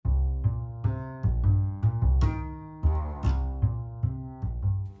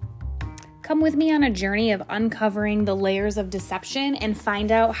Come with me on a journey of uncovering the layers of deception and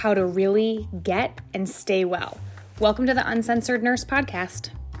find out how to really get and stay well. Welcome to the Uncensored Nurse Podcast.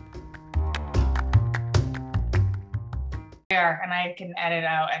 And I can edit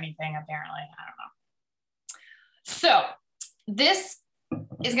out anything, apparently. I don't know. So this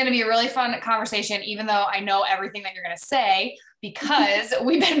is going to be a really fun conversation, even though I know everything that you're going to say, because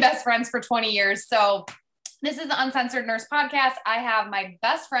we've been best friends for 20 years. So this is the Uncensored Nurse Podcast. I have my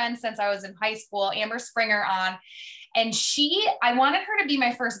best friend since I was in high school, Amber Springer, on. And I wanted her to be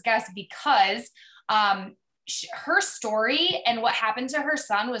my first guest because her story and what happened to her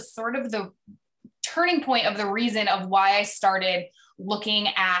son was sort of the turning point of the reason of why I started looking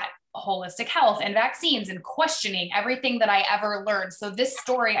at holistic health and vaccines and questioning everything that I ever learned. So this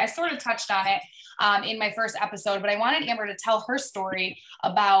story, I sort of touched on it in my first episode, but I wanted Amber to tell her story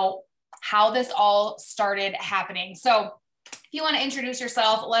about how this all started happening. So if you want to introduce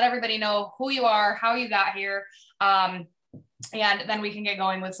yourself, let everybody know who you are, how you got here, and then we can get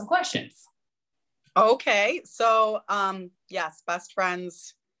going with some questions. Okay. So, yes, best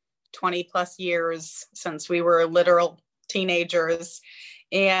friends, 20 plus years since we were literal teenagers.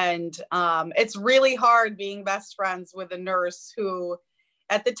 And it's really hard being best friends with a nurse who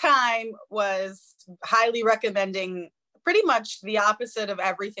at the time was highly recommending pretty much the opposite of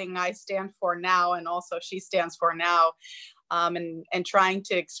everything I stand for now. And also she stands for now, and trying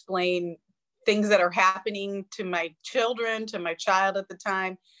to explain things that are happening to my children, to my child at the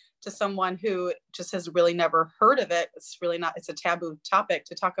time, to someone who just has really never heard of it. It's really not, it's a taboo topic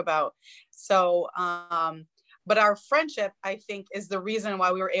to talk about. So, but our friendship, I think, is the reason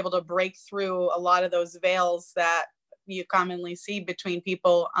why we were able to break through a lot of those veils that you commonly see between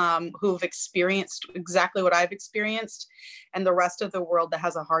people who've experienced exactly what I've experienced and the rest of the world that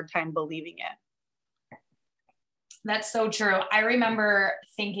has a hard time believing it. That's so true. I remember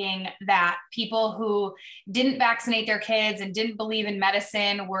thinking that people who didn't vaccinate their kids and didn't believe in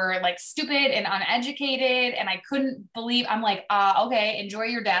medicine were like stupid and uneducated. And I couldn't believe, I'm like, okay, enjoy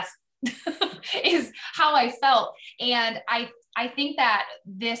your death is how I felt. And I think that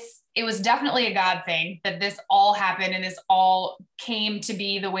it was definitely a God thing that this all happened and this all came to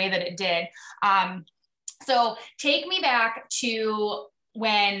be the way that it did. So take me back to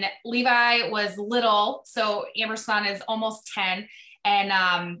when Levi was little. So Amber's son is almost 10.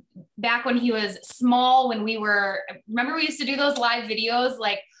 And back when he was small, remember we used to do those live videos,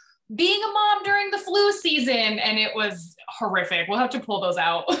 like being a mom during the flu season, and it was horrific. We'll have to pull those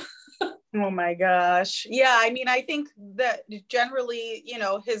out. Oh my gosh. Yeah. I mean, I think that generally,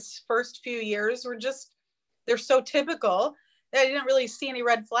 his first few years were they're so typical that I didn't really see any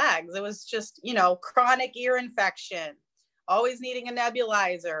red flags. It was just, chronic ear infection, always needing a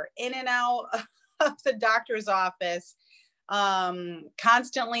nebulizer, in and out of the doctor's office,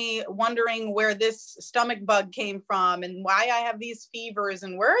 constantly wondering where this stomach bug came from and why I have these fevers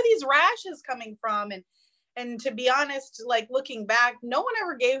and where are these rashes coming from. And to be honest, like looking back, no one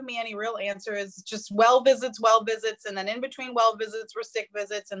ever gave me any real answers, just well visits. And then in between well visits were sick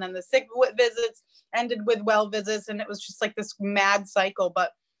visits. And then the sick visits ended with well visits. And it was just like this mad cycle,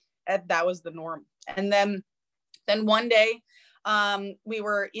 but that was the norm. And then one day we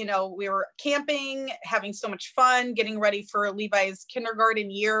were camping, having so much fun, getting ready for Levi's kindergarten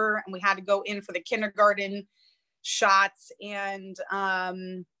year. And we had to go in for the kindergarten shots. And,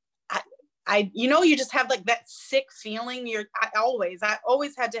 you just have like that sick feeling. I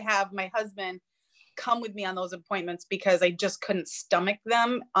always had to have my husband come with me on those appointments because I just couldn't stomach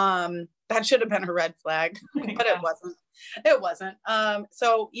them. That should have been a red flag, but it wasn't.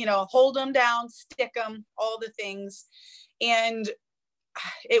 So, hold them down, stick them, all the things. And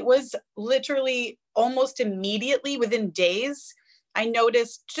it was literally almost immediately within days, I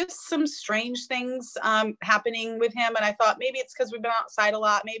noticed just some strange things happening with him. And I thought maybe it's because we've been outside a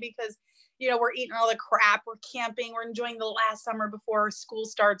lot, maybe because we're eating all the crap, we're camping, we're enjoying the last summer before school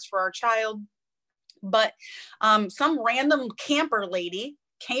starts for our child. But some random camper lady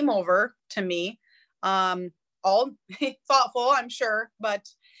came over to me, all thoughtful, I'm sure, but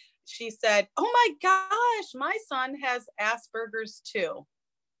she said, "Oh my gosh, my son has Asperger's too."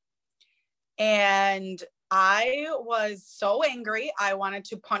 And I was so angry. I wanted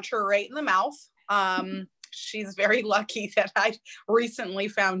to punch her right in the mouth. She's very lucky that I recently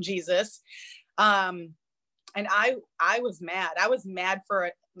found Jesus. And I was mad. I was mad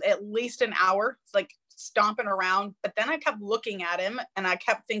for at least an hour, like stomping around. But then I kept looking at him and I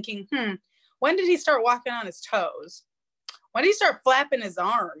kept thinking, when did he start walking on his toes? When did he start flapping his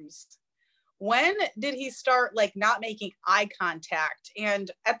arms? When did he start like not making eye contact? And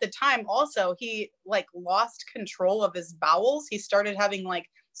at the time also, he like lost control of his bowels. He started having like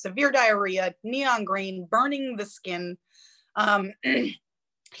severe diarrhea, neon green, burning the skin.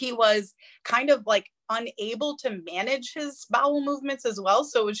 He was kind of like unable to manage his bowel movements as well.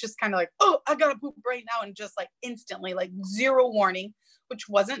 So it was just kind of like, oh, I gotta poop right now. And just like instantly, like zero warning, which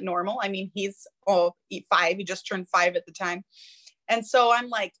wasn't normal. I mean, he's 5, he just turned 5 at the time. And so I'm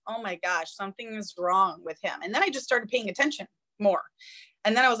like, oh my gosh, something is wrong with him. And then I just started paying attention more.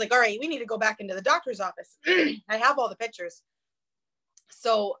 And then I was like, all right, we need to go back into the doctor's office. I have all the pictures.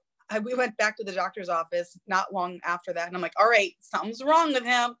 So we went back to the doctor's office not long after that. And I'm like, all right, something's wrong with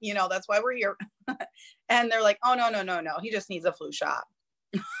him. You know, that's why we're here. And they're like, oh, no. He just needs a flu shot.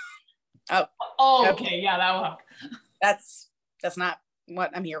 Okay. Yeah, that will help. That's not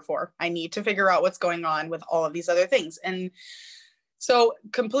what I'm here for. I need to figure out what's going on with all of these other things. And so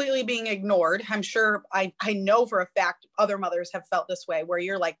completely being ignored. I'm sure I know for a fact other mothers have felt this way, where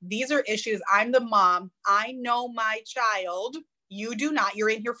you're like, these are issues. I'm the mom. I know my child. You do not. You're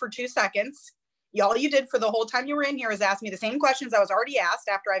in here for 2 seconds. All you did for the whole time you were in here is ask me the same questions I was already asked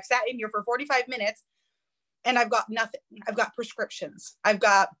after I've sat in here for 45 minutes. And I've got nothing. I've got prescriptions. I've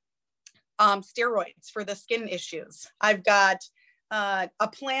got steroids for the skin issues. I've got a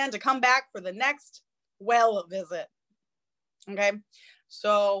plan to come back for the next well visit. Okay.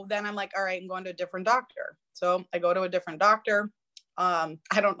 So then I'm like, all right, I'm going to a different doctor. So I go to a different doctor. I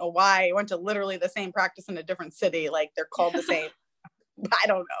don't know why. I went to literally the same practice in a different city. Like they're called the same. I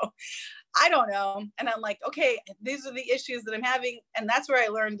don't know. And I'm like, okay, these are the issues that I'm having. And that's where I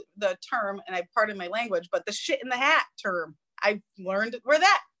learned the term, and I pardon my language, but the shit in the hat term. I learned where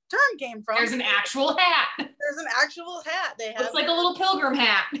that term came from. There's an actual hat. There's an actual hat. They have. It's like a little pilgrim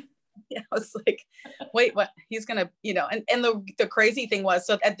hat. Yeah, I was like, wait, what? He's gonna, and the crazy thing was,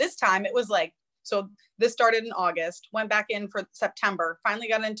 so at this time it was like, so this started in August, went back in for September, finally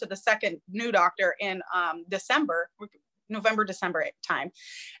got into the second new doctor in November, December time.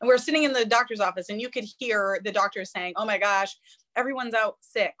 And we're sitting in the doctor's office, and you could hear the doctor saying, oh my gosh, everyone's out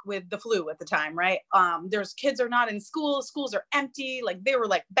sick with the flu at the time, right? There's kids are not in school. Schools are empty. Like they were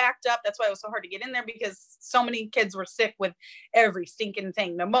like backed up. That's why it was so hard to get in there, because so many kids were sick with every stinking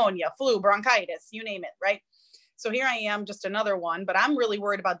thing, pneumonia, flu, bronchitis, you name it, right? So here I am, just another one, but I'm really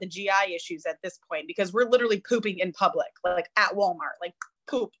worried about the GI issues at this point, because we're literally pooping in public, like at Walmart, like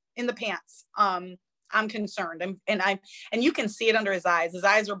poop in the pants. I'm concerned. And you can see it under his eyes. His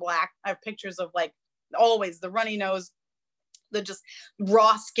eyes are black. I have pictures of like always the runny nose, the just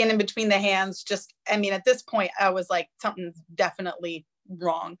raw skin in between the hands. At this point I was like, something's definitely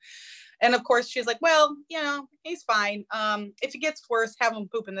wrong. And of course she's like, well, he's fine. If it gets worse, have him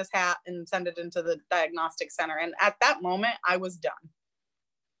poop in this hat and send it into the diagnostic center. And at that moment I was done.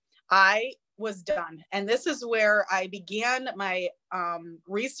 And this is where I began my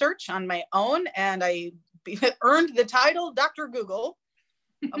research on my own, and I earned the title Dr. Google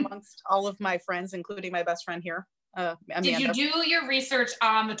amongst all of my friends, including my best friend here, Amanda. Did you do your research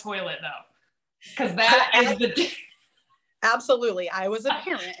on the toilet though? Because that is the... Absolutely. I was a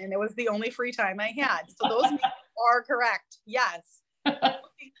parent, and it was the only free time I had. So those are correct. Yes.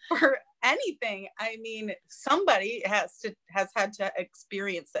 For anything, somebody has had to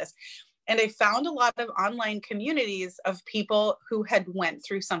experience this. And I found a lot of online communities of people who had went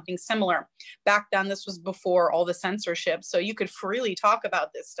through something similar. Back then, this was before all the censorship, so you could freely talk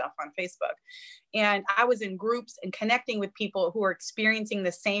about this stuff on Facebook. And I was in groups and connecting with people who were experiencing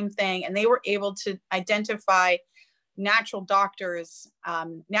the same thing, and they were able to identify natural doctors,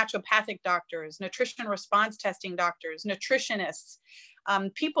 naturopathic doctors, nutrition response testing doctors, nutritionists,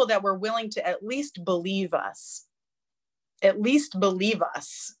 people that were willing to at least believe us.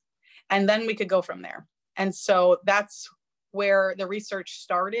 And then we could go from there. And so that's where the research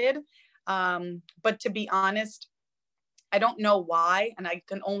started. But to be honest, I don't know why, and I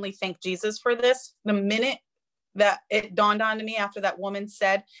can only thank Jesus for this. The minute that it dawned on me after that woman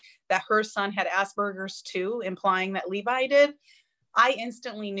said that her son had Asperger's too, implying that Levi did, I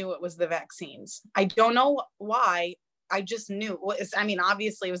instantly knew it was the vaccines. I don't know why. I just knew.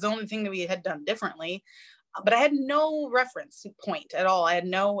 Obviously it was the only thing that we had done differently, but I had no reference point at all. I had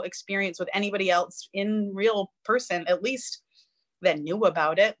no experience with anybody else in real person, at least that knew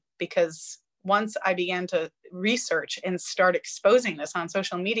about it, because once I began to research and start exposing this on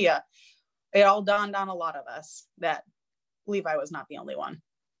social media, it all dawned on a lot of us that Levi was not the only one.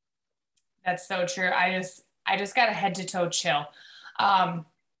 That's so true. I just got a head to toe chill,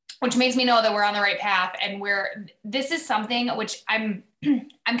 which makes me know that we're on the right path. And this is something which I'm kind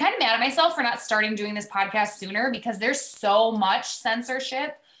of mad at myself for not starting doing this podcast sooner, because there's so much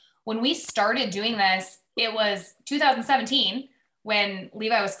censorship. When we started doing this, it was 2017 when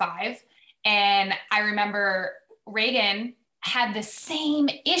Levi was 5. And I remember Reagan had the same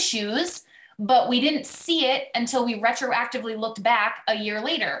issues, but we didn't see it until we retroactively looked back a year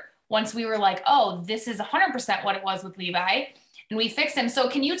later. Once we were like, oh, this is 100% what it was with Levi, and we fixed him. So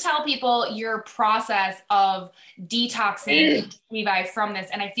can you tell people your process of detoxing Levi from this?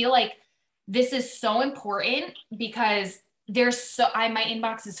 And I feel like this is so important because my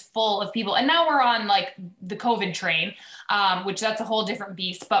inbox is full of people, and now we're on like the COVID train, which that's a whole different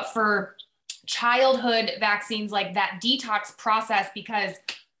beast. But for childhood vaccines, like that detox process, because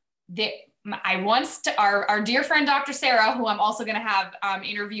our dear friend, Dr. Sarah, who I'm also going to have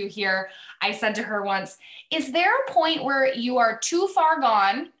interview here, I said to her once, is there a point where you are too far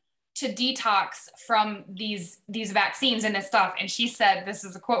gone to detox from these vaccines and this stuff? And she said, this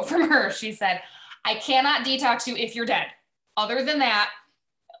is a quote from her. She said, I cannot detox you if you're dead. Other than that,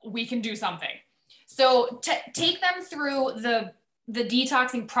 we can do something. So take them through the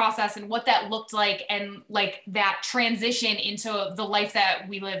detoxing process and what that looked like, and like that transition into the life that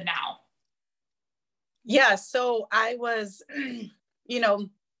we live now. Yeah. So I was,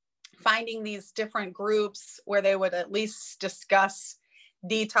 finding these different groups where they would at least discuss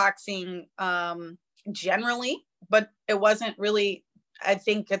detoxing generally, but it wasn't really, I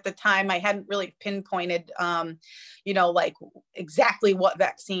think at the time I hadn't really pinpointed, like exactly what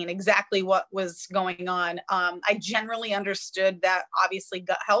vaccine, exactly what was going on. I generally understood that obviously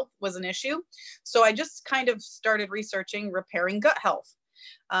gut health was an issue. So I just kind of started researching repairing gut health.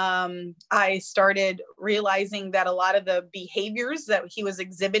 I started realizing that a lot of the behaviors that he was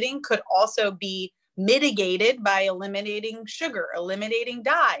exhibiting could also be mitigated by eliminating sugar, eliminating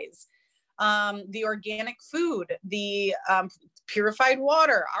dyes, the organic food, the purified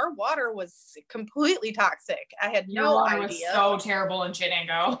water. Our water was completely toxic. I had no idea. Was so terrible in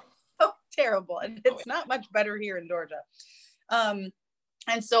Chenango. So terrible. And it's not much better here in Georgia.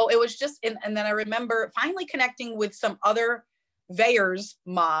 And so it was just, and then I remember finally connecting with some other VAERS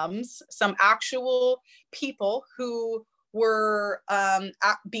moms, some actual people who were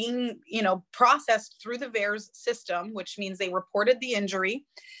being, processed through the VAERS system, which means they reported the injury.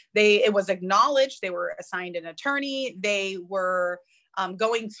 It was acknowledged. They were assigned an attorney. They were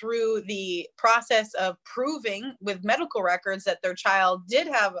going through the process of proving with medical records that their child did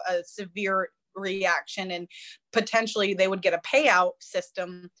have a severe reaction, and potentially they would get a payout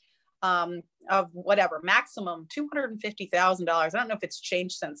system of whatever, maximum $250,000. I don't know if it's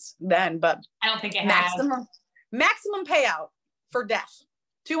changed since then, but I don't think it maximum payout for death,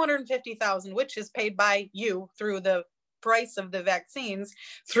 $250,000, which is paid by you through the price of the vaccines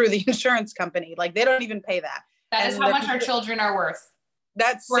through the insurance company. Like they don't even pay that. That is how much our children are worth.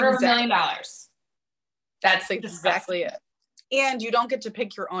 That's $250,000. That's exactly it. And you don't get to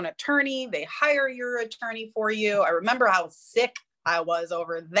pick your own attorney. They hire your attorney for you. I remember how sick I was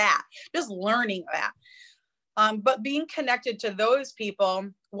over that, just learning that. But being connected to those people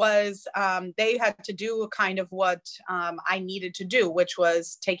was, they had to do kind of what I needed to do, which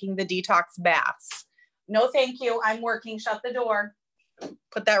was taking the detox baths. No, thank you. I'm working. Shut the door.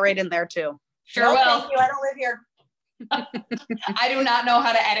 Put that right in there too. Sure will. Thank you. I don't live here. I do not know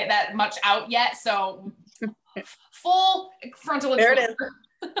how to edit that much out yet. So full frontal. There it is.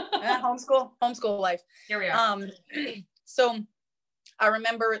 Homeschool life. Here we are. So I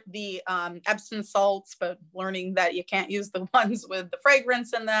remember the Epsom salts, but learning that you can't use the ones with the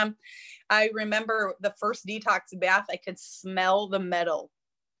fragrance in them. I remember the first detox bath, I could smell the metal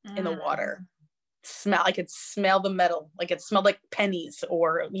in the water. I could smell the metal, like it smelled like pennies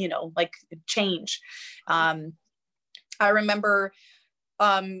or, like change. I remember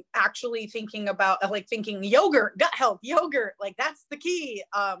actually thinking about thinking yogurt, gut health, yogurt, like that's the key.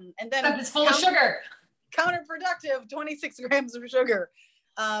 And then it's full of sugar. Counterproductive, 26 grams of sugar.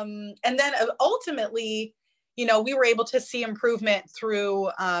 And then ultimately, we were able to see improvement through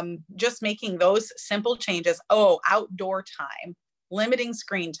just making those simple changes. Oh, outdoor time, limiting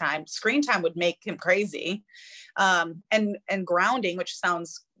screen time. Screen time would make him crazy. And grounding, which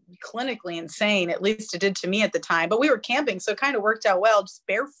sounds clinically insane, at least it did to me at the time, but we were camping, so it kind of worked out well, just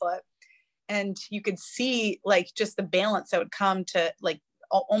barefoot. And you could see just the balance that would come to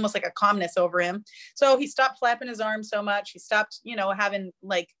almost like a calmness over him. So he stopped flapping his arms so much. He stopped, having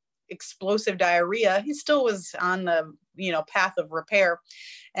explosive diarrhea. He still was on the, path of repair.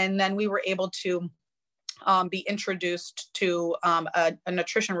 And then we were able to be introduced to a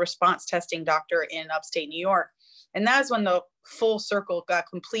nutrition response testing doctor in upstate New York. And that's when the full circle got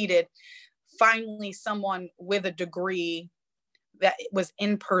completed. Finally, someone with a degree that was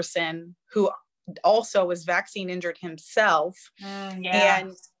in person who also was vaccine injured himself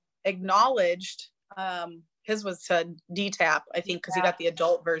and acknowledged his was a DTaP, I think, because he got the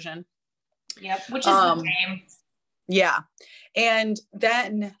adult version. Yep, which is the same. Yeah. And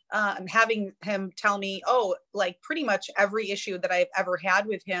then having him tell me, oh, like pretty much every issue that I've ever had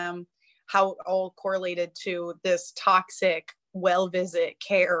with him, how it all correlated to this toxic well visit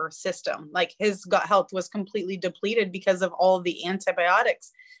care system. Like his gut health was completely depleted because of all the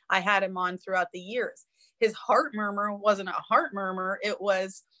antibiotics I had him on throughout the years. His heart murmur wasn't a heart murmur, it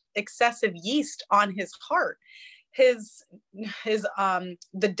was excessive yeast on his heart. His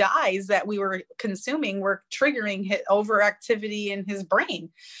the dyes that we were consuming were triggering his overactivity in his brain.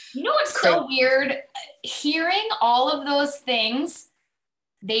 You know what's so weird? Hearing all of those things,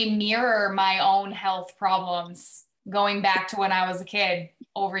 they mirror my own health problems going back to when I was a kid.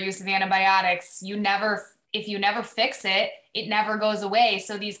 Overuse of antibiotics. If you never fix it, it never goes away.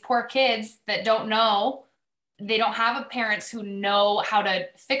 So these poor kids that don't know, they don't have parents who know how to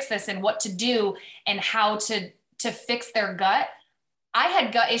fix this and what to do and how to fix their gut. I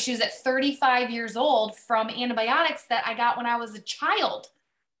had gut issues at 35 years old from antibiotics that I got when I was a child.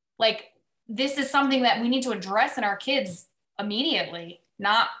 Like, this is something that we need to address in our kids immediately,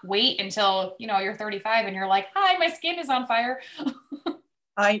 not wait until, you're 35 and you're like, hi, my skin is on fire.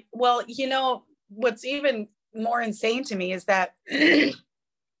 Well, what's even more insane to me is that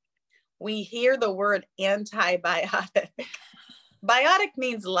we hear the word antibiotic. Biotic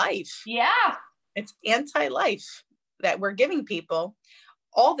means life. Yeah. It's anti-life that we're giving people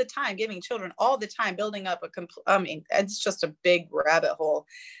all the time, giving children all the time, building up it's just a big rabbit hole.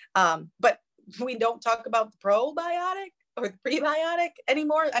 But we don't talk about the probiotic or the prebiotic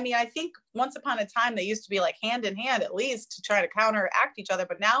anymore. I mean, I think once upon a time, they used to be like hand in hand, at least, to try to counteract each other.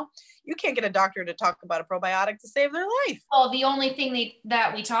 But now you can't get a doctor to talk about a probiotic to save their life. Well, the only thing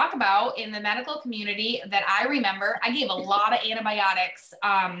that we talk about in the medical community that I remember, I gave a lot of antibiotics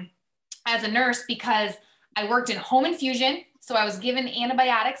as a nurse because I worked in home infusion. So I was given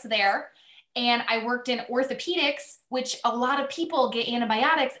antibiotics there. And I worked in orthopedics, which a lot of people get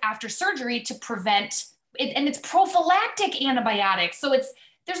antibiotics after surgery to prevent it, and it's prophylactic antibiotics. So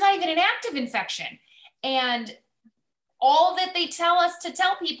there's not even an active infection. And all that they tell us to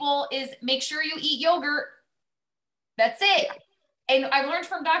tell people is make sure you eat yogurt. That's it. And I learned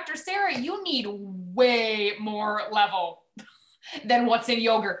from Dr. Sarah, you need way more level than what's in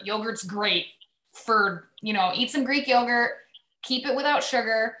yogurt. Yogurt's great for, eat some Greek yogurt, keep it without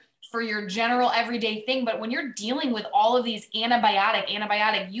sugar for your general everyday thing. But when you're dealing with all of these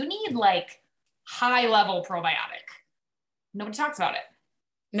antibiotic, you need like high level probiotic. Nobody talks about it.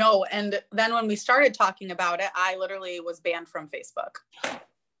 No. And then when we started talking about it, I literally was banned from Facebook.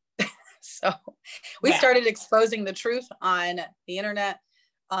 So we started exposing the truth on the internet.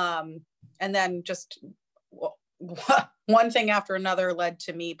 And then just one thing after another led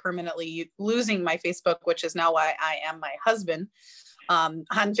to me permanently losing my Facebook, which is now why I am my husband on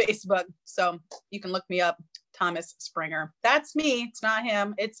Facebook. So you can look me up, Thomas Springer. That's me. It's not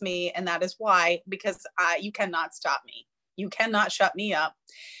him. It's me. And that is why, because you cannot stop me. You cannot shut me up.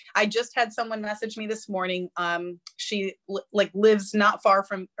 I just had someone message me this morning. She lives not far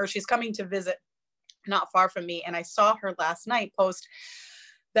from, or she's coming to visit not far from me. And I saw her last night post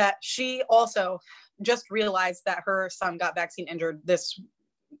that she also just realized that her son got vaccine injured this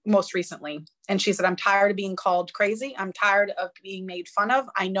most recently. And she said, I'm tired of being called crazy. I'm tired of being made fun of.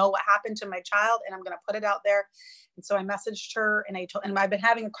 I know what happened to my child and I'm going to put it out there. And so I messaged her and I've been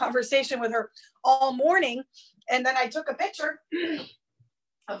having a conversation with her all morning. And then I took a picture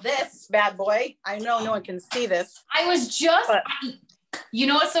of this bad boy. I know no one can see this. I was just, you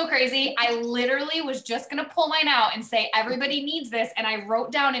know what's so crazy? I literally was just going to pull mine out and say, everybody needs this. And I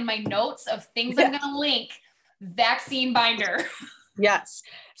wrote down in my notes of things I'm going to link, vaccine binder. Yes.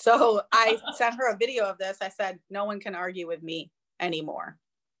 So I sent her a video of this. I said, no one can argue with me anymore.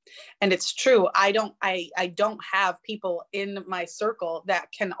 And it's true. I don't have people in my circle that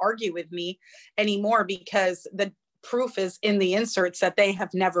can argue with me anymore because the proof is in the inserts that they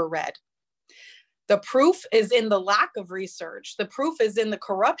have never read. The proof is in the lack of research. The proof is in the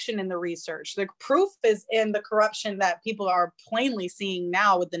corruption in the research. The proof is in the corruption that people are plainly seeing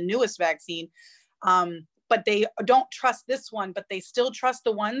now with the newest vaccine. But they don't trust this one, but they still trust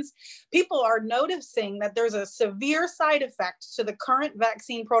the ones. People are noticing that there's a severe side effect to the current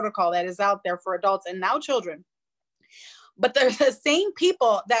vaccine protocol that is out there for adults and now children. But there's the same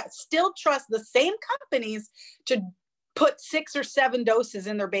people that still trust the same companies to put 6 or 7 doses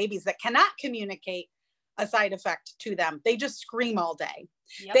in their babies that cannot communicate a side effect to them. They just scream all day.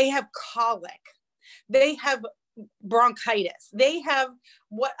 Yep. They have colic. They have bronchitis. They have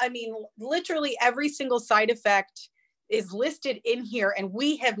literally every single side effect is listed in here. And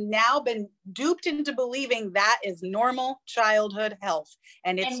we have now been duped into believing that is normal childhood health,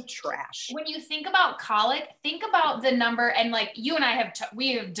 and it's trash. When you think about colic, think about the number, and like you and I have,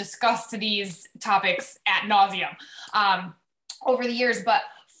 we have discussed these topics ad nauseum over the years, but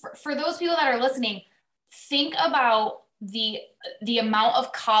for those people that are listening, think about the amount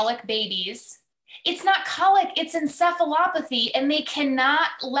of colic babies. It's not colic, it's encephalopathy, and they cannot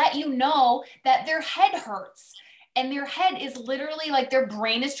let you know that their head hurts. And their head is literally like their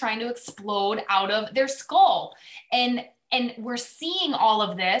brain is trying to explode out of their skull. And we're seeing all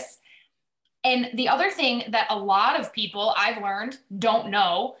of this. And the other thing that a lot of people I've learned don't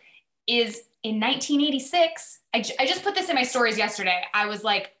know is in 1986, I just put this in my stories yesterday. I was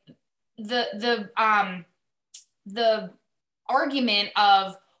like, the argument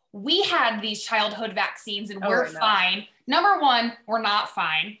of, we had these childhood vaccines and we're fine. Number one, we're not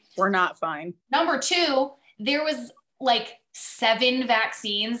fine. We're not fine. Number two, there was like 7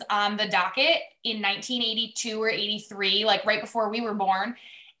 vaccines on the docket in 1982 or 83, like right before we were born.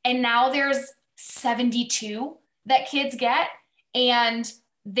 And now there's 72 that kids get, and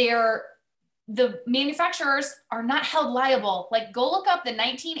the manufacturers are not held liable. Like, go look up the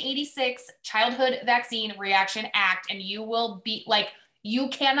 1986 Childhood Vaccine Reaction Act and you will be like, you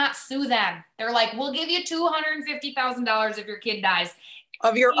cannot sue them. They're like, we'll give you $250,000 if your kid dies.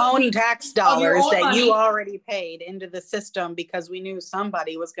 Of your own tax dollars that you already paid into the system, because we knew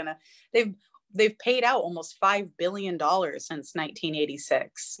somebody was gonna, they've paid out almost $5 billion since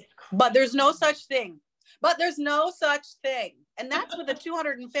 1986. But there's no such thing. And that's with a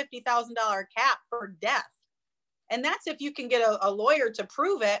 $250,000 cap for death. And that's if you can get a lawyer to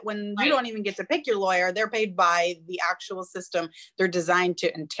prove it, when you don't even get to pick your lawyer. They're paid by the actual system they're designed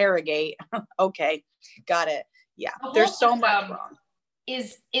to interrogate. Okay, got it. Yeah, there's so much wrong.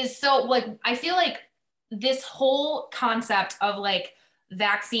 Is so, like, I feel like this whole concept of like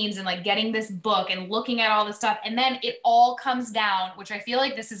vaccines and like getting this book and looking at all this stuff, and then it all comes down, which I feel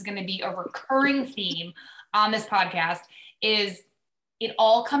like this is going to be a recurring theme on this podcast, is it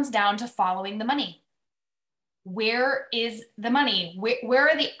all comes down to following the money. Where is the money? Where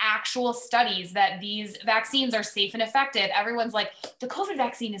are the actual studies that these vaccines are safe and effective? Everyone's like, the COVID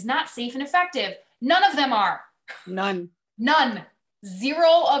vaccine is not safe and effective. None of them are. None. 0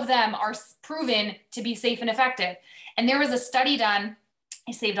 of them are proven to be safe and effective. And there was a study done.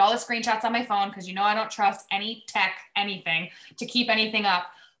 I saved all the screenshots on my phone because, you know, I don't trust any tech, anything to keep anything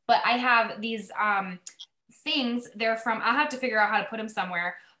up. But I have these things. They're from, I'll have to figure out how to put them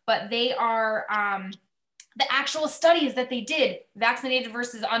somewhere, but they are the actual studies that they did, vaccinated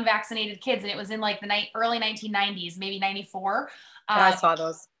versus unvaccinated kids. And it was in like the early 1990s, maybe 94. I saw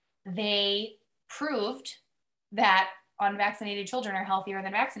those. They proved that unvaccinated children are healthier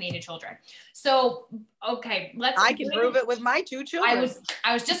than vaccinated children. So, okay, I can prove it with my 2 children.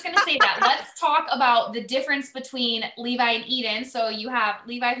 I was just going to say that. Let's talk about the difference between Levi and Eden. So you have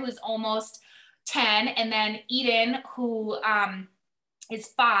Levi, who is almost 10, and then Eden, who is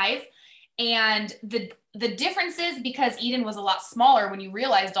 5. And the difference is because Eden was a lot smaller when you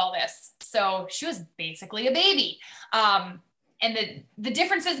realized all this. So she was basically a baby. And the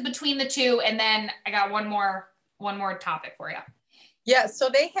differences between the two, and then I got one more topic for you. Yeah, so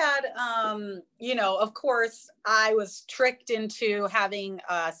they had, you know, of course, I was tricked into having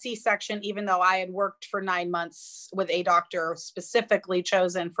a C-section, even though I had worked for 9 months with a doctor specifically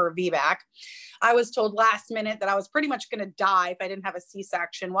chosen for VBAC. I was told last minute that I was pretty much going to die if I didn't have a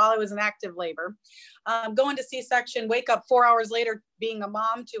C-section while I was in active labor. Going to C-section, wake up 4 hours later, being a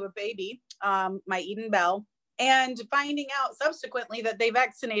mom to a baby, my Eden Bell, and finding out subsequently that they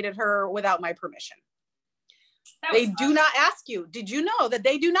vaccinated her without my permission. They do not ask you. Did you know that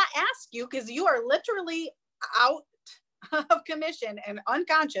they do not ask you, because you are literally out of commission and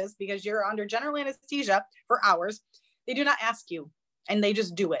unconscious because you're under general anesthesia for hours. They do not ask you, and they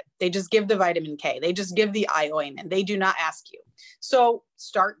just do it. They just give the vitamin K. They just give the eye ointment. They do not ask you. So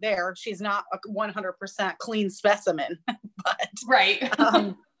start there. She's not a 100% clean specimen, but right.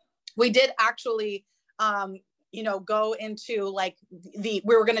 We did actually, you know, go into like we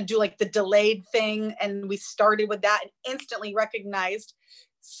were going to do like the delayed thing. And we started with that and instantly recognized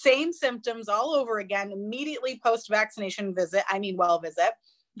same symptoms all over again, immediately post-vaccination visit.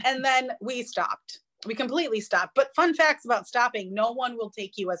 And then we stopped. We completely stopped. But fun facts about stopping: no one will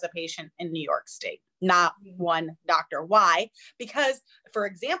take you as a patient in New York State. Not one doctor. Why? Because, for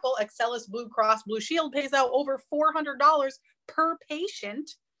example, Excellus Blue Cross Blue Shield pays out over $400 per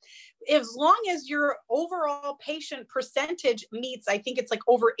patient. As long as your overall patient percentage meets, I think it's like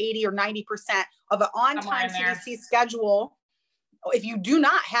over 80 or 90% of an on-time CDC schedule, if you do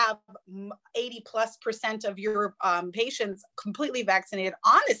not have 80+% of your patients completely vaccinated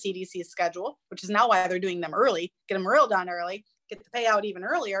on the CDC schedule, which is now why they're doing them early, get them real done early, get the payout even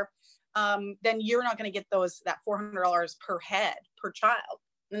earlier, then you're not going to get that $400 per head per child.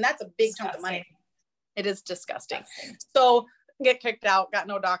 And that's a big chunk of money. It is disgusting. So get kicked out, got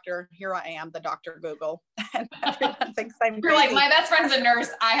no doctor. Here I am, the Dr. Google. And everyone thinks I'm You're crazy. like, my best friend's a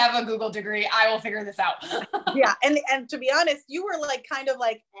nurse. I have a Google degree. I will figure this out. Yeah. And to be honest, you were like, kind of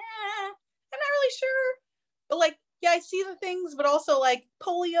like, I'm not really sure. But like, yeah, I see the things, but also like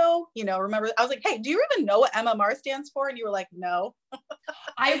polio, remember, I was like, hey, do you even know what MMR stands for? And you were like, no.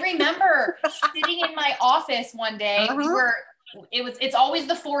 I remember sitting in my office one day. It's always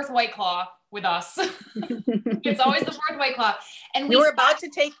the fourth White Claw with us. It's always the fourth White Claw. And we were about to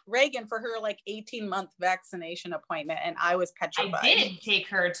take Reagan for her like 18-month vaccination appointment. And I was petrified. I did take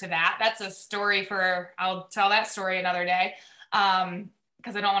her to that. That's a story I'll tell that story another day.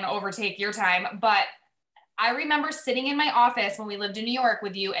 Because I don't want to overtake your time. But I remember sitting in my office when we lived in New York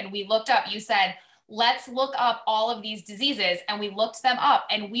with you, and we looked up, you said, let's look up all of these diseases. And we looked them up,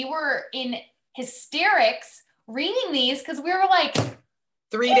 and we were in hysterics reading these because we were like,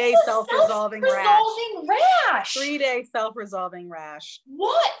 3-day self-resolving rash. 3-day self-resolving rash.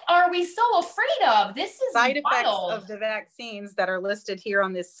 What are we so afraid of? This is side effects wild. of the vaccines that are listed here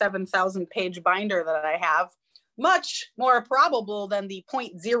on this 7,000 page binder that I have. Much more probable than the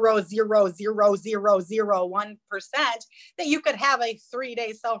 0.0000001% that you could have a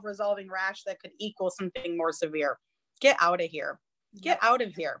 3-day self-resolving rash that could equal something more severe. Get out of here. Get out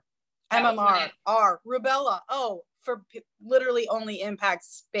of here. MMR, rubella, literally only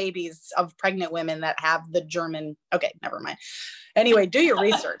impacts babies of pregnant women that have the German. Okay, never mind. Anyway, do your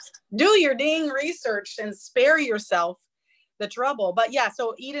research. Do your dang research and spare yourself the trouble. But yeah,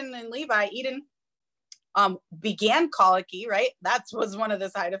 so Eden and Levi, Eden began colicky, right? That was one of the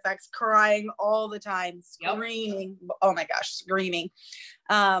side effects, crying all the time, screaming. Yep. Oh my gosh, screaming.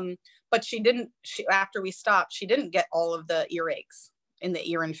 But after we stopped, she didn't get all of the earaches in the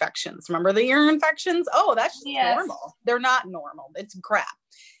ear infections. Remember the ear infections? Oh, that's just normal. They're not normal. It's crap.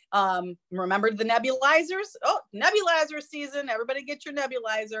 Remember the nebulizers? Oh, nebulizer season. Everybody get your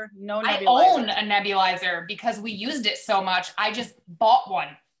nebulizer. No nebulizer. I own a nebulizer because we used it so much. I just bought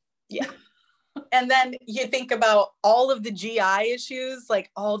one. Yeah. And then you think about all of the GI issues,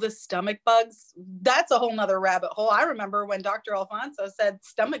 like all the stomach bugs. That's a whole nother rabbit hole. I remember when Dr. Alfonso said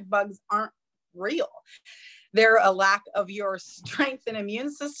stomach bugs aren't real. They're a lack of your strength and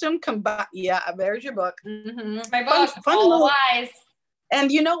immune system combined. Yeah, there's your book. Mm-hmm. My book, All the Lies. And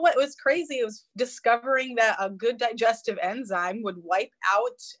you know what was crazy? It was discovering that a good digestive enzyme would wipe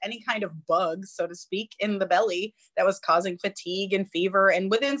out any kind of bug, so to speak, in the belly that was causing fatigue and fever. And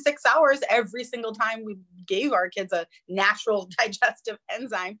within 6 hours, every single time we gave our kids a natural digestive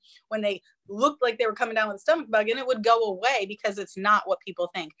enzyme, when they looked like they were coming down with a stomach bug, and it would go away because it's not what people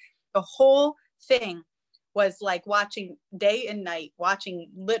think. The whole thing was like watching day and night, watching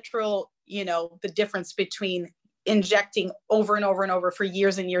literal, the difference between injecting over and over and over for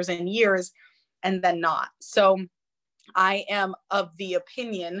years and years and years, and then not. So I am of the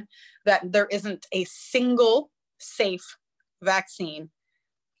opinion that there isn't a single safe vaccine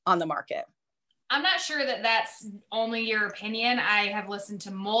on the market. I'm not sure that that's only your opinion. I have listened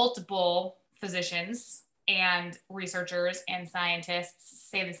to multiple physicians and researchers and scientists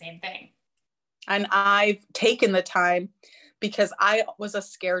say the same thing. And I've taken the time because I was a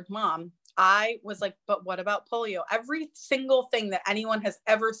scared mom. I was like, but what about polio? Every single thing that anyone has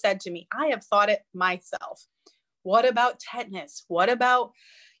ever said to me, I have thought it myself. What about tetanus? What about,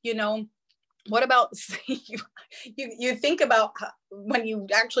 what about, you think about when you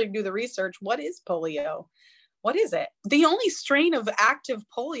actually do the research, what is polio? What is it? The only strain of active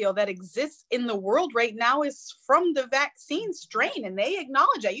polio that exists in the world right now is from the vaccine strain, and they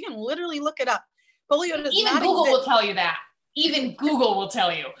acknowledge that. You can literally look it up. Polio does Even not Google exist. will tell you that. Even Google will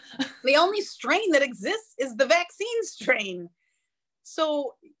tell you. The only strain that exists is the vaccine strain.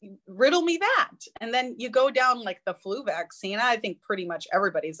 So riddle me that. And then you go down like the flu vaccine. I think pretty much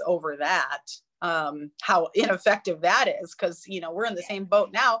everybody's over that. How ineffective that is, because we're in the same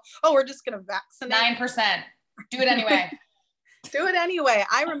boat now. Oh, we're just going to vaccinate 9%. Do it anyway. Do it anyway.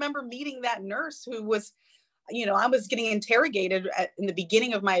 I remember meeting that nurse who was, I was getting interrogated in the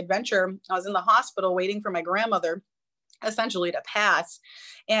beginning of my adventure. I was in the hospital waiting for my grandmother essentially to pass.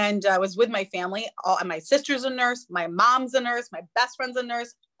 And I was with my family. My sister's a nurse. My mom's a nurse. My best friend's a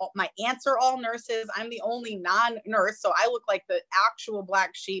nurse. My aunts are all nurses. I'm the only non-nurse. So I look like the actual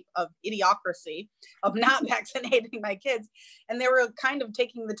black sheep of idiocracy of not vaccinating my kids. And they were kind of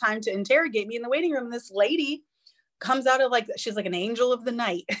taking the time to interrogate me in the waiting room. This lady comes out of like, she's like an angel of the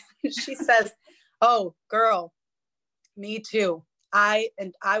night. She says, oh girl, me too. I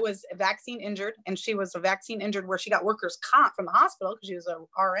was vaccine injured, and she was a vaccine injured where she got workers' comp from the hospital because she was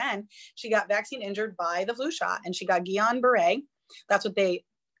a RN. She got vaccine injured by the flu shot, and she got Guillain-Barré. That's what they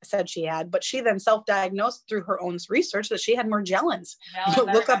said she had. But she then self-diagnosed through her own research that she had Morgellons.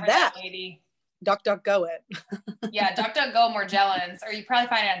 Look up that. Lady. DuckDuckGo it. Yeah, DuckDuckGo Morgellons, or you probably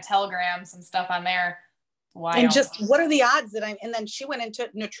find it on Telegram, some stuff on there. Wild. And just what are the odds that and then she went into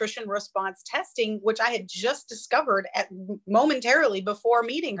nutrition response testing, which I had just discovered momentarily before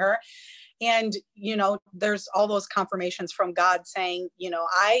meeting her. And, you know, there's all those confirmations from God saying, you know,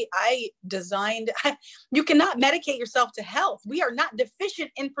 I designed, you cannot medicate yourself to health. We are not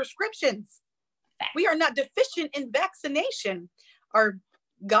deficient in prescriptions. We are not deficient in vaccination. Our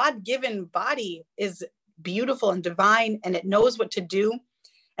God-given body is beautiful and divine, and it knows what to do.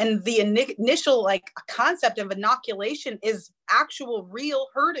 And the initial like concept of inoculation is actual real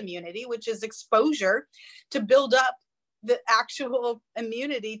herd immunity, which is exposure to build up the actual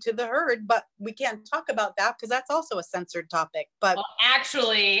immunity to the herd. But we can't talk about that because that's also a censored topic. But well,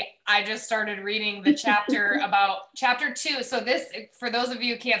 actually, I just started reading the chapter about chapter 2. So this, for those of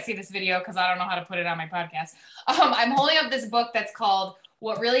you who can't see this video because I don't know how to put it on my podcast, I'm holding up this book that's called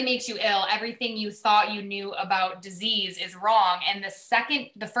What Really Makes You Ill, Everything You Thought You Knew About Disease is Wrong. And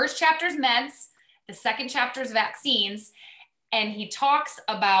the first chapter is meds, the second chapter is vaccines. And he talks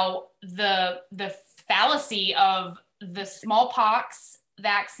about the fallacy of the smallpox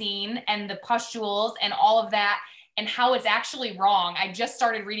vaccine and the pustules and all of that, and how it's actually wrong. I just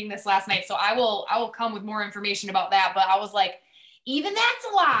started reading this last night, so I will come with more information about that. But I was like, even that's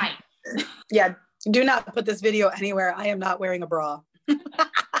a lie. Yeah, do not put this video anywhere. I am not wearing a bra.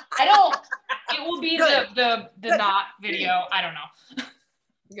 I don't. It will be the not video. I don't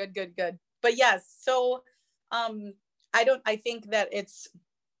know. Good. But yes, so I think that it's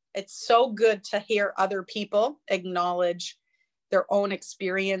so good to hear other people acknowledge their own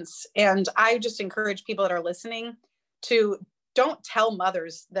experience. And I just encourage people that are listening to don't tell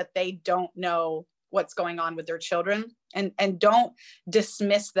mothers that they don't know what's going on with their children, and don't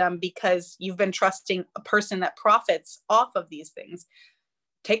dismiss them because you've been trusting a person that profits off of these things.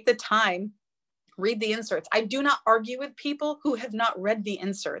 Take the time, read the inserts. I do not argue with people who have not read the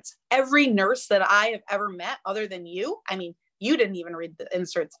inserts. Every nurse that I have ever met, other than you, I mean, you didn't even read the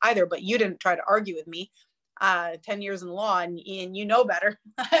inserts either, but you didn't try to argue with me. 10 years in law, and you know better.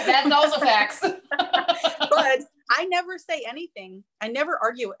 That's also facts. But I never say anything. I never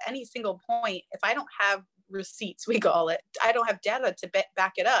argue any single point if I don't have receipts, we call it. I don't have data to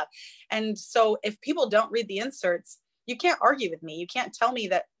back it up. And so if people don't read the inserts, you can't argue with me. You can't tell me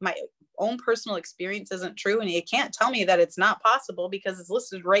that my own personal experience isn't true. And you can't tell me that it's not possible because it's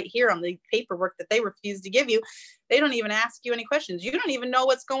listed right here on the paperwork that they refuse to give you. They don't even ask you any questions. You don't even know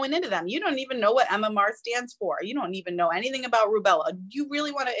what's going into them. You don't even know what MMR stands for. You don't even know anything about rubella. You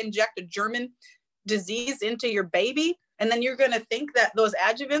really want to inject a German disease into your baby? And then you're going to think that those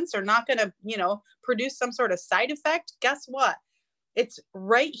adjuvants are not going to, produce some sort of side effect? Guess what? It's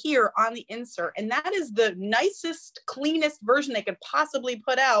right here on the insert. And that is the nicest, cleanest version they could possibly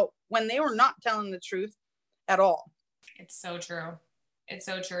put out when they were not telling the truth at all. It's so true. It's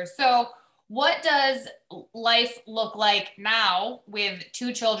so true. So what does life look like now with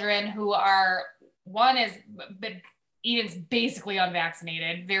two children who are, one is, Eden's basically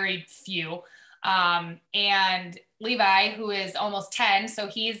unvaccinated, very few. And Levi, who is almost 10, so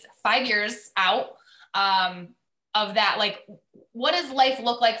he's 5 years out of that. Like, what does life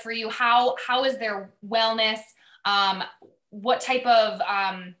look like for you? How is their wellness? What type of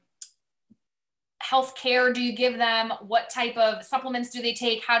health care do you give them? What type of supplements do they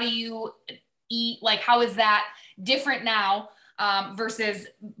take? How do you eat? Like, how is that different now versus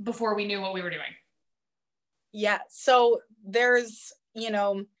before we knew what we were doing? Yeah. So there's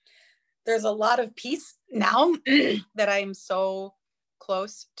a lot of peace now that I'm so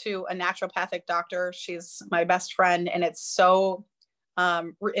close to a naturopathic doctor. She's my best friend, and it's so,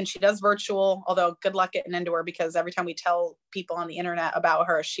 and she does virtual, although good luck getting into her because every time we tell people on the internet about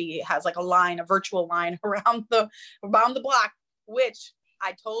her, she has like a virtual line around the block, which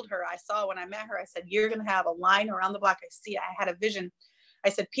I told her, I saw when I met her, I said, you're going to have a line around the block. I see it. I had a vision. I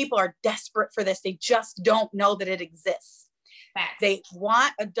said, people are desperate for this. They just don't know that it exists. Facts. They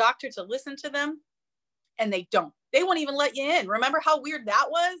want a doctor to listen to them, and they don't. They won't even let you in. Remember how weird that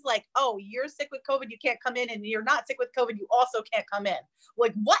was? Like, oh, you're sick with COVID, you can't come in, and you're not sick with COVID, you also can't come in.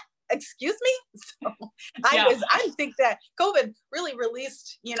 Like, what? Excuse me? So I think that COVID really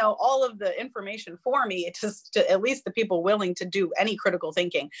released, all of the information for me to at least the people willing to do any critical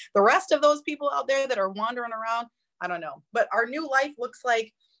thinking. The rest of those people out there that are wandering around, I don't know. But our new life looks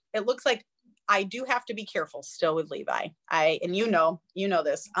like I do have to be careful still with Levi. And you know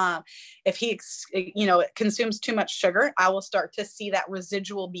this. If he, consumes too much sugar, I will start to see that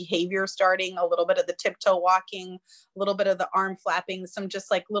residual behavior starting, a little bit of the tiptoe walking, a little bit of the arm flapping, some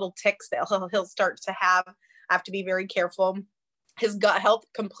just like little tics that he'll start to have. I have to be very careful. His gut health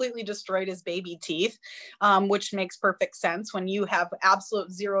completely destroyed his baby teeth, which makes perfect sense when you have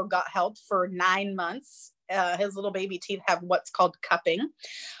absolute zero gut health for 9 months. His little baby teeth have what's called cupping.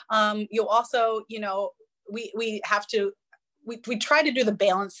 You'll also, we have to, we try to do the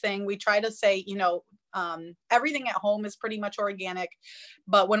balance thing. We try to say, everything at home is pretty much organic,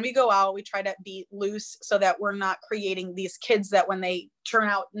 but when we go out, we try to be loose so that we're not creating these kids that when they turn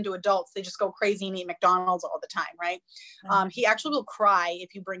out into adults, they just go crazy and eat McDonald's all the time. Right. Mm-hmm. He actually will cry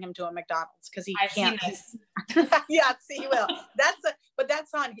if you bring him to a McDonald's because he can't. Yeah, he will. But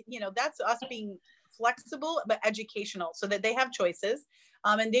that's on, that's us being flexible, but educational so that they have choices.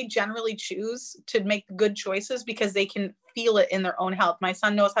 And they generally choose to make good choices because they can feel it in their own health. My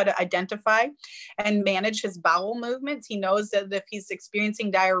son knows how to identify and manage his bowel movements. He knows that if he's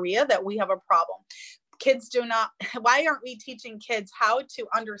experiencing diarrhea, that we have a problem. Kids do not, why aren't we teaching kids how to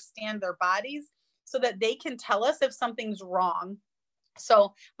understand their bodies so that they can tell us if something's wrong?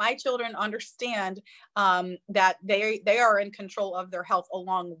 So my children understand that they are in control of their health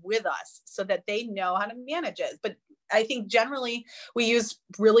along with us so that they know how to manage it. But I think generally we use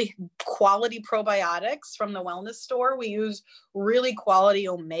really quality probiotics from the wellness store. We use really quality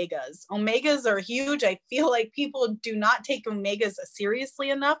omegas. Omegas are huge. I feel like people do not take omegas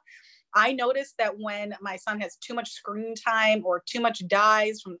seriously enough. I noticed that when my son has too much screen time or too much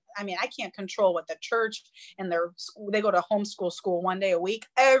dyes I can't control what the church and they go to homeschool school 1 day a week.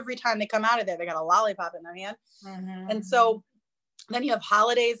 Every time they come out of there, they got a lollipop in their hand. Mm-hmm. And so then you have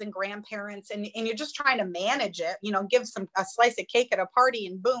holidays and grandparents and you're just trying to manage it, give a slice of cake at a party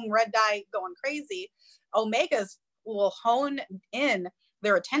and boom, red dye going crazy. Omegas will hone in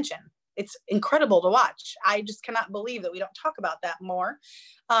their attention. It's incredible to watch. I just cannot believe that we don't talk about that more.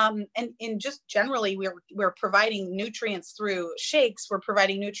 And just generally, we're providing nutrients through shakes. We're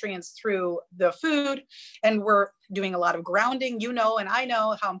providing nutrients through the food, and we're doing a lot of grounding. And I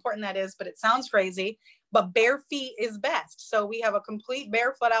know how important that is, but it sounds crazy. But bare feet is best. So we have a complete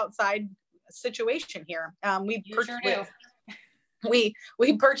barefoot outside situation here. We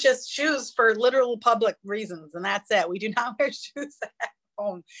purchase shoes for literal public reasons, and that's it. We do not wear shoes at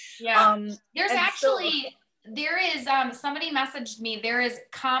home. Yeah. There is somebody messaged me. There is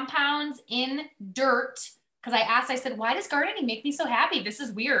compounds in dirt because I said, why does gardening make me so happy? This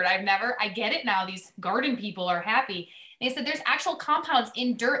is weird. I get it now. These garden people are happy. They said there's actual compounds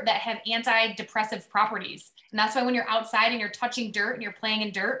in dirt that have antidepressive properties. And that's why when you're outside and you're touching dirt and you're playing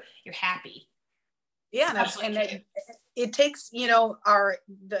in dirt, you're happy. Yeah. And it takes,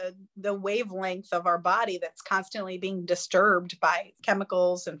 the wavelength of our body that's constantly being disturbed by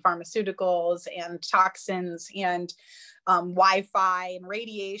chemicals and pharmaceuticals and toxins and Wi-Fi and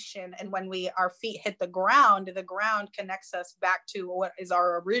radiation. And when our feet hit the ground connects us back to what is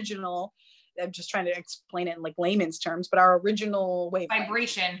our original, I'm just trying to explain it in like layman's terms, but our original wavelength.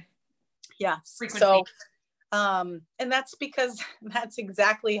 Vibration. Yeah. Frequency. So, and that's because that's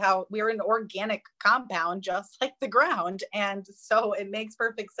exactly how we're an organic compound, just like the ground. And so it makes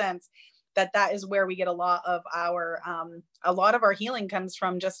perfect sense that is where we get a lot of our healing comes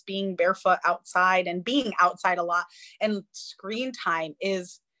from just being barefoot outside and being outside a lot. And screen time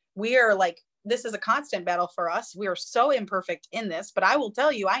this is a constant battle for us. We are so imperfect in this, but I will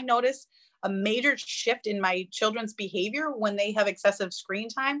tell you, I notice a major shift in my children's behavior when they have excessive screen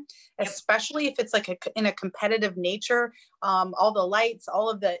time, especially if it's in a competitive nature, all the lights, all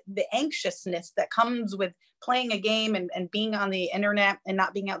of the anxiousness that comes with playing a game and being on the internet and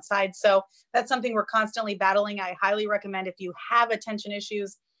not being outside. So that's something we're constantly battling. I highly recommend if you have attention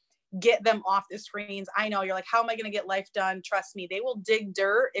issues, get them off the screens. I know you're like, how am I going to get life done? Trust me, they will dig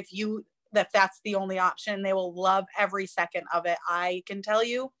dirt if that's the only option. They will love every second of it. I can tell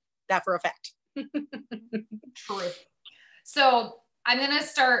you that for a fact. True. So I'm going to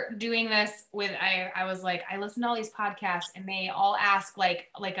start doing this with, I was like, I listen to all these podcasts and they all ask like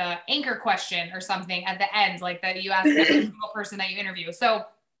a anchor question or something at the end, like that you ask every single person that you interview. So,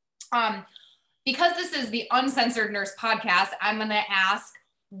 because this is the Uncensored Nurse podcast, I'm going to ask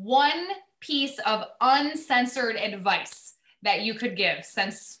one piece of uncensored advice that you could give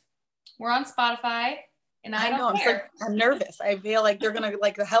since we're on Spotify. And I don't care. I'm nervous. I feel like they're going to,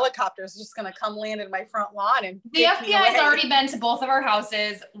 like the helicopter is just going to come land in my front lawn. And the FBI has already been to both of our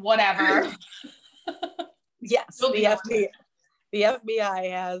houses, whatever. Yes. The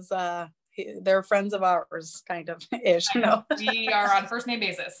FBI has they're friends of ours, kind of ish, you know. We are on first name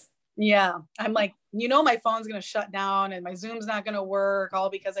basis. Yeah. I'm like, my phone's going to shut down and my Zoom's not going to work, all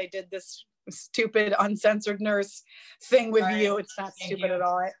because I did this stupid uncensored nurse thing with you. It's not stupid at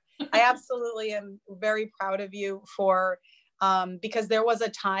all. I absolutely am very proud of you for, because there was a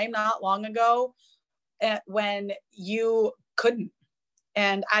time not long ago when you couldn't.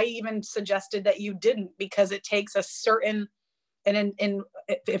 And I even suggested that you didn't, because it takes a certain, and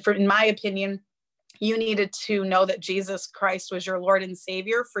in my opinion, you needed to know that Jesus Christ was your Lord and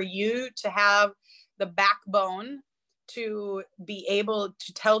Savior for you to have the backbone to be able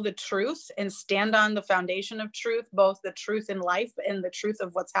to tell the truth and stand on the foundation of truth, both the truth in life and the truth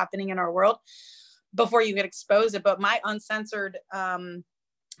of what's happening in our world, before you get exposed. But my uncensored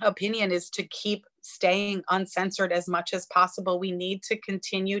opinion is to keep staying uncensored as much as possible. We need to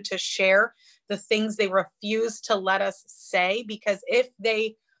continue to share the things they refuse to let us say, because if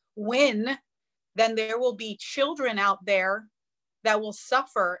they win, then there will be children out there that will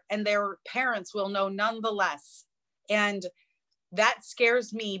suffer and their parents will know nonetheless. And that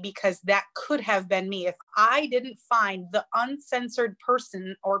scares me, because that could have been me if I didn't find the uncensored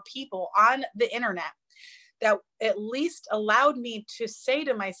person or people on the internet that at least allowed me to say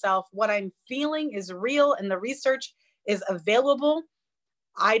to myself, what I'm feeling is real and the research is available.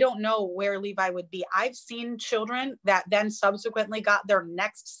 I don't know where Levi would be. I've seen children that then subsequently got their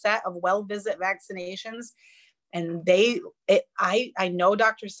next set of well-visit vaccinations. And I know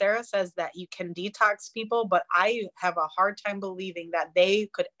Dr. Sarah says that you can detox people, but I have a hard time believing that they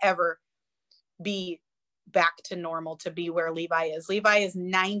could ever be back to normal, to be where Levi is. Levi is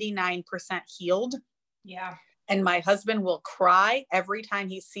 99% healed. Yeah. And my husband will cry every time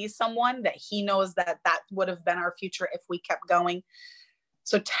he sees someone that he knows that would have been our future if we kept going.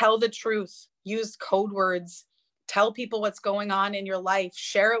 So tell the truth, use code words, tell people what's going on in your life,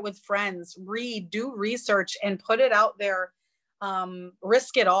 share it with friends, read, do research, and put it out there.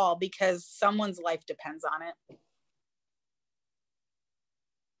 Risk it all, because someone's life depends on it.